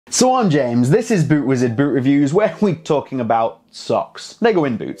So I'm James, this is BootWizard Boot Reviews, where we're talking about socks. They go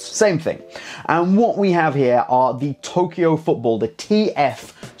in boots, same thing. And what we have here are the Tokyo Football, the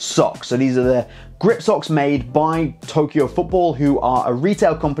TF socks. So these are the grip socks made by Tokyo Football, who are a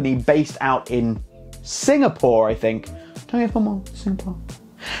retail company based out in Singapore, I think. Tokyo Football, Singapore.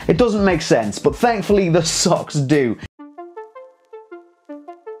 It doesn't make sense, but thankfully the socks do.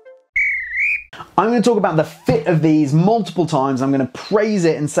 I'm going to talk about the fit of these multiple times. I'm going to praise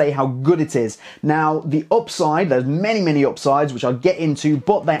it and say how good it is. Now, the upside, there's many upsides, which I'll get into,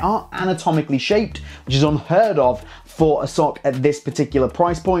 but they are anatomically shaped, which is unheard of for a sock at this particular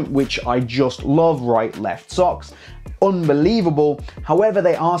price point, which I just love. Right, left socks. Unbelievable. However,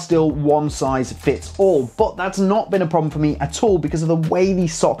 they are still one size fits all, but that's not been a problem for me at all because of the way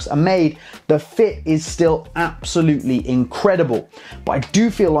these socks are made. The fit is still absolutely incredible. But I do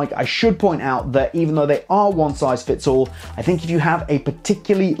feel like I should point out that even though they are one size fits all, I think if you have a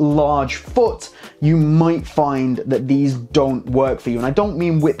particularly large foot, you might find that these don't work for you. And I don't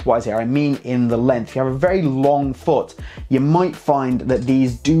mean width-wise here, I mean in the length. If you have a very long foot, you might find that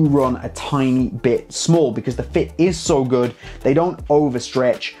these do run a tiny bit small because the fit is so good, they don't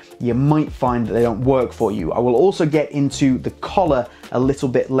overstretch. You might find that they don't work for you. I will also get into the collar a little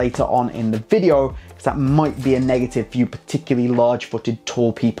bit later on in the video, because that might be a negative for you particularly large-footed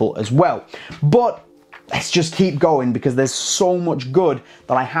tall people as well. But let's just keep going because there's so much good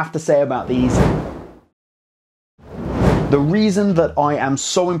that I have to say about these. The reason that I am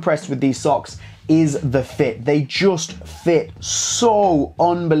so impressed with these socks is the fit. They just fit so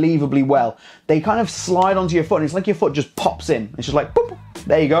unbelievably well. They kind of slide onto your foot and it's like your foot just pops in. It's just like, boop,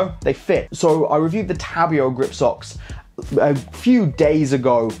 there you go, they fit. So I reviewed the Tabio grip socks a few days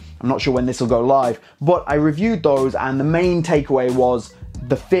ago. I'm not sure when this will go live, but I reviewed those and the main takeaway was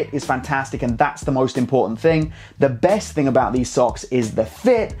the fit is fantastic and that's the most important thing. The best thing about these socks is the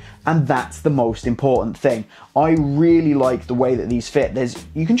fit, and that's the most important thing. I really like the way that these fit.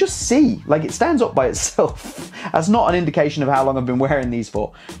 You can just see, like, it stands up by itself. That's not an indication of how long I've been wearing these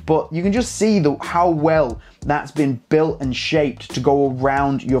for, but you can just see how well that's been built and shaped to go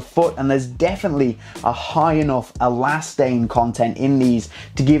around your foot, and there's definitely a high enough elastane content in these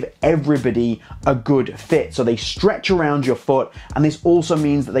to give everybody a good fit. So they stretch around your foot, and this also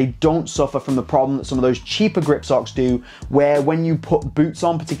means that they don't suffer from the problem that some of those cheaper grip socks do, where when you put boots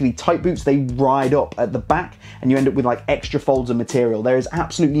on, particularly tight boots, they ride up at the back and you end up with like extra folds of material. There is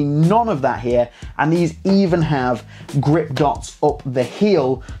absolutely none of that here, and these even have grip dots up the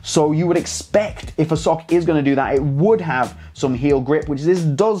heel, so you would expect if a sock is going to do that, it would have some heel grip, which this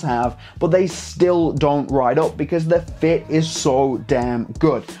does have, but they still don't ride up because the fit is so damn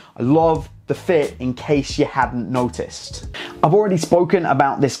good. I love the fit, in case you hadn't noticed. I've already spoken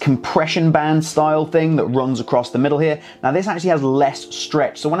about this compression band style thing that runs across the middle here. Now this actually has less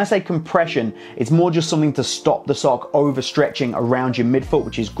stretch. So when I say compression, it's more just something to stop the sock overstretching around your midfoot,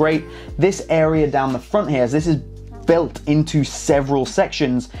 which is great. This area down the front here, as this is built into several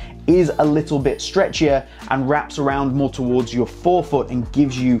sections, is a little bit stretchier and wraps around more towards your forefoot and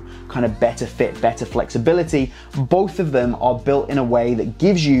gives you kind of better fit, better flexibility. Both of them are built in a way that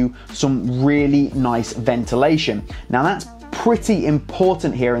gives you some really nice ventilation. Now that's pretty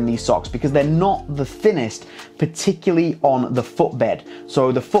important here in these socks because they're not the thinnest, particularly on the footbed.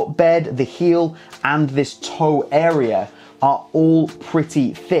 So the footbed, the heel, and this toe area are all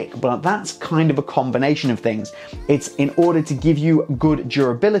pretty thick, but that's kind of a combination of things. It's in order to give you good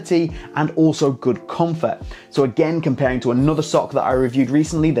durability and also good comfort. So again, comparing to another sock that I reviewed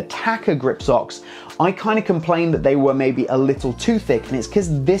recently, the Taka grip socks, I kind of complained that they were maybe a little too thick, and it's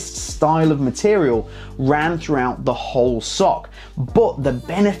because this style of material ran throughout the whole sock. But the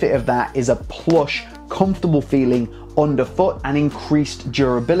benefit of that is a plush, comfortable feeling underfoot and increased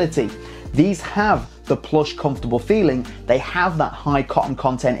durability. These have the plush, comfortable feeling, they have that high cotton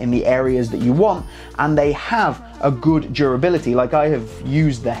content in the areas that you want, and they have a good durability. Like, I have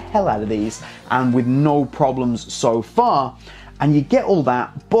used the hell out of these and with no problems so far, and you get all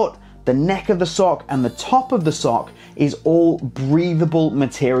that, but the neck of the sock and the top of the sock is all breathable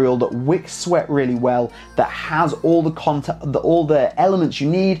material that wicks sweat really well, that has all the elements you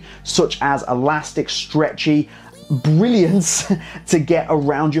need, such as elastic, stretchy, brilliance to get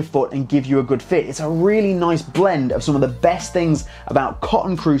around your foot and give you a good fit. It's a really nice blend of some of the best things about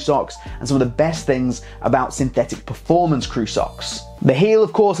cotton crew socks and some of the best things about synthetic performance crew socks. The heel,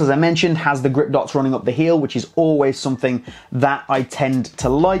 of course, as I mentioned, has the grip dots running up the heel, which is always something that I tend to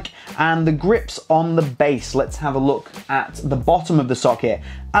like. And the grips on the base, let's have a look at the bottom of the sock here.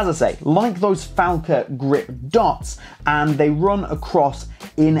 As I say, like those Falca grip dots, and they run across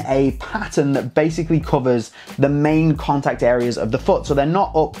in a pattern that basically covers the main contact areas of the foot. So they're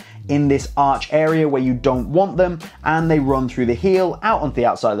not up in this arch area where you don't want them, and they run through the heel out onto the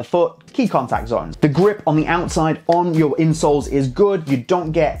outside of the foot, key contact zones. The grip on the outside on your insoles is good. You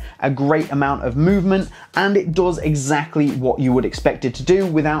don't get a great amount of movement, and it does exactly what you would expect it to do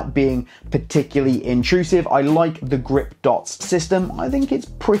without being particularly intrusive. I like the grip dots system. I think it's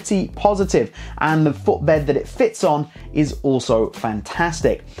pretty positive, and the footbed that it fits on is also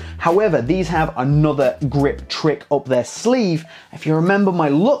fantastic. However, these have another grip trick up their sleeve. If you remember my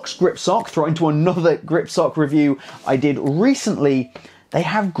Lux grip sock, throw into another grip sock review I did recently, they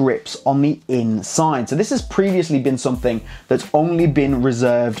have grips on the inside. So this has previously been something that's only been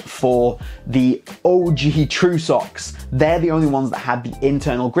reserved for the OG True Socks. They're the only ones that had the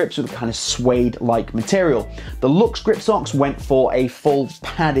internal grips with a kind of suede-like material. The Lux grip socks went for a full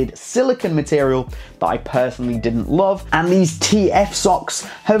padded silicone material that I personally didn't love. And these TF socks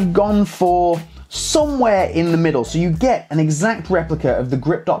have gone for somewhere in the middle. So you get an exact replica of the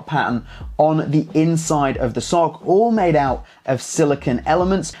grip dot pattern on the inside of the sock, all made out of silicone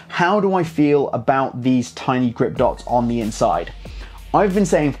elements. How do I feel about these tiny grip dots on the inside? I've been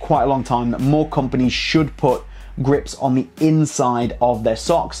saying for quite a long time that more companies should put grips on the inside of their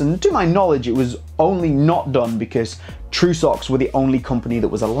socks, and to my knowledge it was only not done because True Socks were the only company that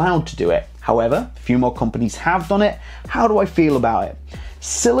was allowed to do it. However, a few more companies have done it. How do I feel about it?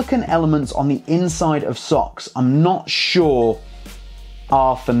 Silicone elements on the inside of socks, I'm not sure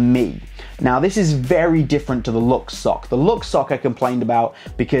are for me. Now this is very different to the Lux sock. The Lux sock I complained about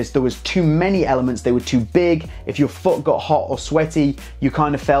because there was too many elements, they were too big. If your foot got hot or sweaty, you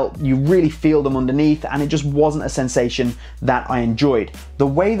kind of felt, you really feel them underneath, and it just wasn't a sensation that I enjoyed. The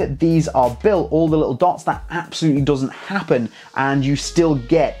way that these are built, all the little dots, that absolutely doesn't happen, and you still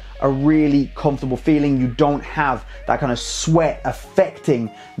get a really comfortable feeling. You don't have that kind of sweat affecting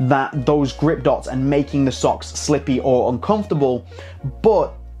those grip dots and making the socks slippy or uncomfortable,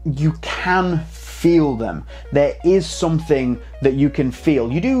 but you can feel them. There is something that you can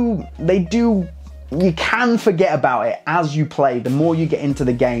feel. You can forget about it as you play, the more you get into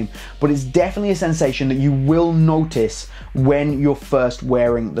the game, but it's definitely a sensation that you will notice when you're first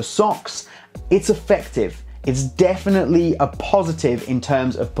wearing the socks. It's effective. It's definitely a positive in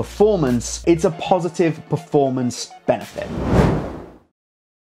terms of performance. It's a positive performance benefit.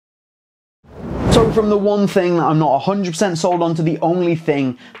 So from the one thing that I'm not 100% sold on to the only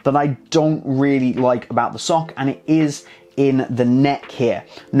thing that I don't really like about the sock, and it is in the neck here.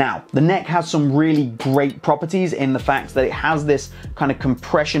 Now, the neck has some really great properties in the fact that it has this kind of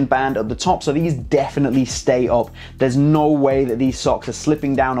compression band at the top, so these definitely stay up. There's no way that these socks are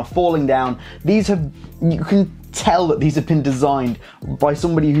slipping down or falling down. You can tell that these have been designed by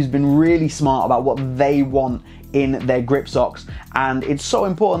somebody who's been really smart about what they want in their grip socks, and it's so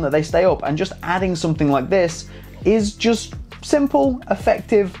important that they stay up, and just adding something like this is just simple,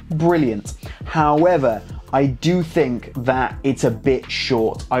 effective, brilliant. However, I do think that it's a bit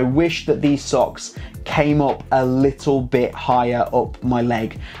short. I wish that these socks came up a little bit higher up my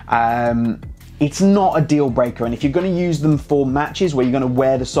leg. It's not a deal breaker, and if you're going to use them for matches where you're going to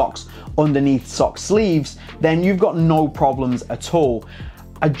wear the socks underneath sock sleeves, then you've got no problems at all.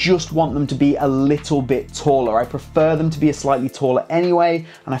 I just want them to be a little bit taller. I prefer them to be a slightly taller anyway,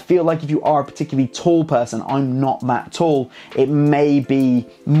 and I feel like if you are a particularly tall person, I'm not that tall, it may be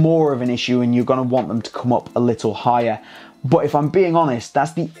more of an issue and you're gonna want them to come up a little higher. But if I'm being honest,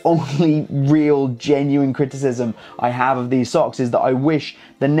 that's the only real genuine criticism I have of these socks, is that I wish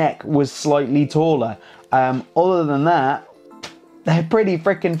the neck was slightly taller. Other than that, they're pretty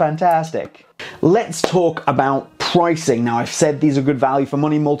freaking fantastic. Let's talk about pricing. Now, I've said these are good value for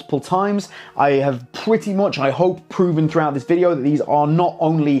money multiple times. I have pretty much, I hope, proven throughout this video that these are not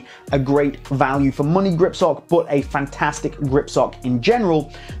only a great value for money grip sock, but a fantastic grip sock in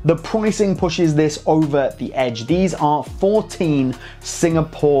general. The pricing pushes this over the edge. These are 14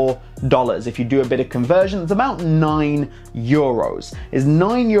 Singapore dollars. If you do a bit of conversion, it's about 9 euros. It's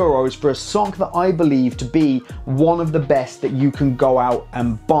 9 euros for a sock that I believe to be one of the best that you can go out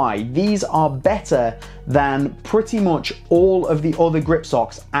and buy. These are better than pretty much all of the other grip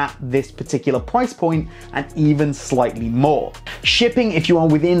socks at this particular price point, and even slightly more. Shipping, if you are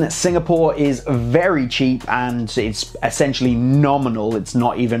within Singapore, is very cheap, and it's essentially nominal. It's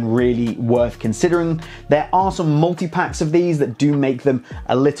not even really worth considering. There are some multi-packs of these that do make them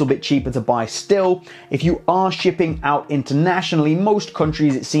a little bit cheaper to buy still. If you are shipping out internationally, most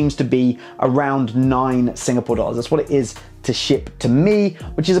countries it seems to be around 9 Singapore dollars. That's what it is to ship to me,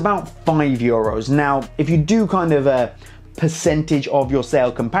 which is about 5 euros. Now, if you do kind of a percentage of your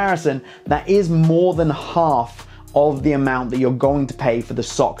sale comparison, that is more than half of the amount that you're going to pay for the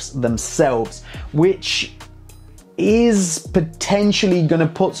socks themselves, which is potentially going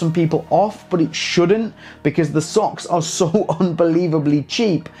to put some people off, but it shouldn't, because the socks are so unbelievably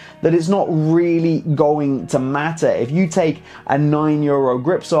cheap that it's not really going to matter. If you take a €9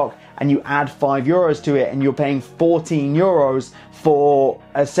 grip sock and you add €5 to it and you're paying €14 for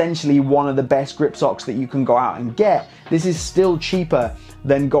essentially one of the best grip socks that you can go out and get, this is still cheaper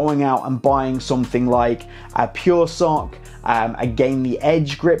than going out and buying something like a Pure sock, a Gain the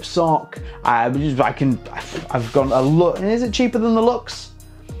Edge grip sock. I've gone a look. Is it cheaper than the Lux?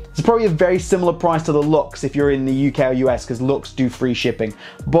 It's probably a very similar price to the Lux if you're in the UK or US, because Lux do free shipping.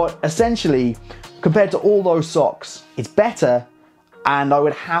 But essentially, compared to all those socks, it's better, and I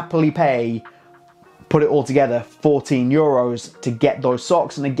would happily pay, put it all together, €14 to get those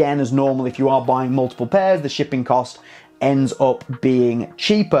socks. And again, as normal, if you are buying multiple pairs, the shipping cost ends up being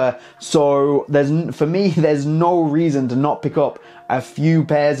cheaper. So for me, there's no reason to not pick up a few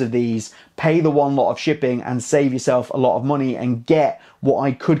pairs of these, pay the one lot of shipping, and save yourself a lot of money and get what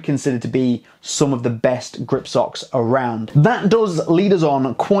I could consider to be some of the best grip socks around. That does lead us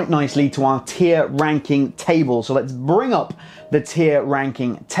on quite nicely to our tier ranking table. So let's bring up the tier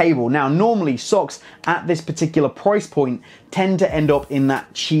ranking table. Now, normally socks at this particular price point tend to end up in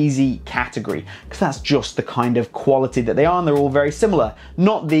that cheesy category, because that's just the kind of quality that they are, and they're all very similar.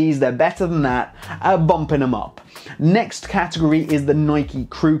 Not these, they're better than that, bumping them up. Next category is the Nike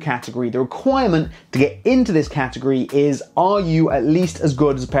Crew category. The requirement to get into this category is, are you at least as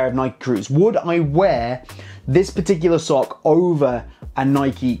good as a pair of Nike Crews? Would I wear this particular sock over a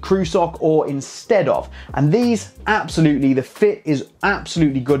Nike Crew sock or instead of? And these, absolutely, the fit is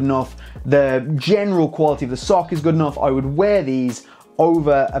absolutely good enough. The general quality of the sock is good enough. I would wear these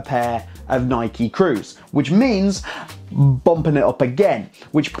over a pair of Nike Crews, which means bumping it up again,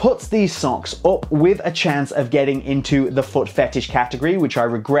 which puts these socks up with a chance of getting into the foot fetish category, which I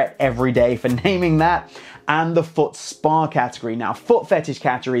regret every day for naming that, and the foot spa category. Now, foot fetish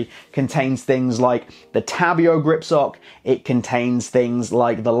category contains things like the Tabio grip sock, it contains things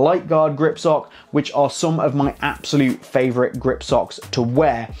like the Light Guard grip sock, which are some of my absolute favorite grip socks to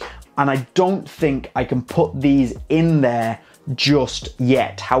wear. And I don't think I can put these in there just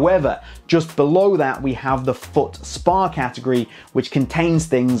yet. However, just below that we have the foot spa category, which contains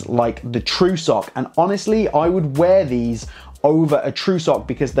things like the True Sock. And honestly, I would wear these over a True Sock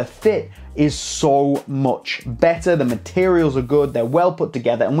because the fit is so much better. The materials are good, they're well put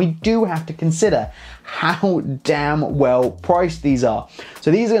together, and we do have to consider how damn well priced these are.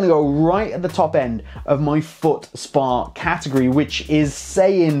 So these are going to go right at the top end of my foot spa category, which is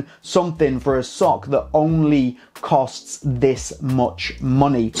saying something for a sock that only costs this much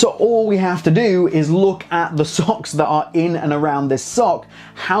money. So all we have to do is look at the socks that are in and around this sock,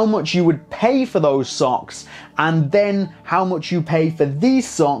 how much you would pay for those socks, and then how much you pay for these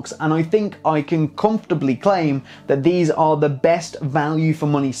socks, and I think I can comfortably claim that these are the best value for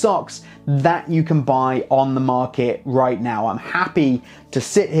money socks that you can buy on the market right now. I'm happy to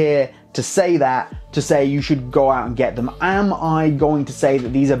sit here to say that, to say you should go out and get them. Am I going to say that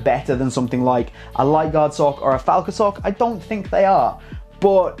these are better than something like a Light Guard sock or a Falca sock? I don't think they are.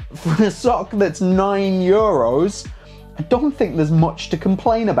 But for a sock that's €9, I don't think there's much to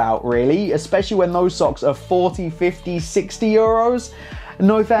complain about, really, especially when those socks are 40, 50, 60 euros.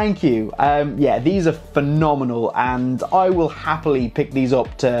 No thank you. Yeah, these are phenomenal, and I will happily pick these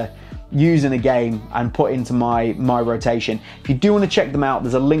up to use in a game and put into my rotation. If you do want to check them out,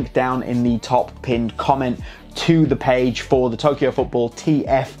 there's a link down in the top pinned comment to the page for the Tokyo Football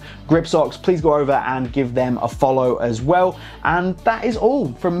TF grip socks. Please go over and give them a follow as well. And that is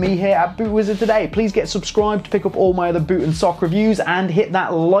all from me here at BootWizard today. Please get subscribed to pick up all my other boot and sock reviews, and hit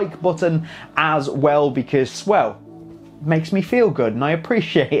that like button as well, because, well, it makes me feel good and I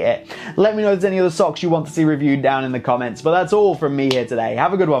appreciate it. Let me know if there's any other socks you want to see reviewed down in the comments. But that's all from me here today.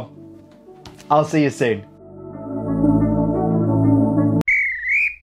 Have a good one. I'll see you soon.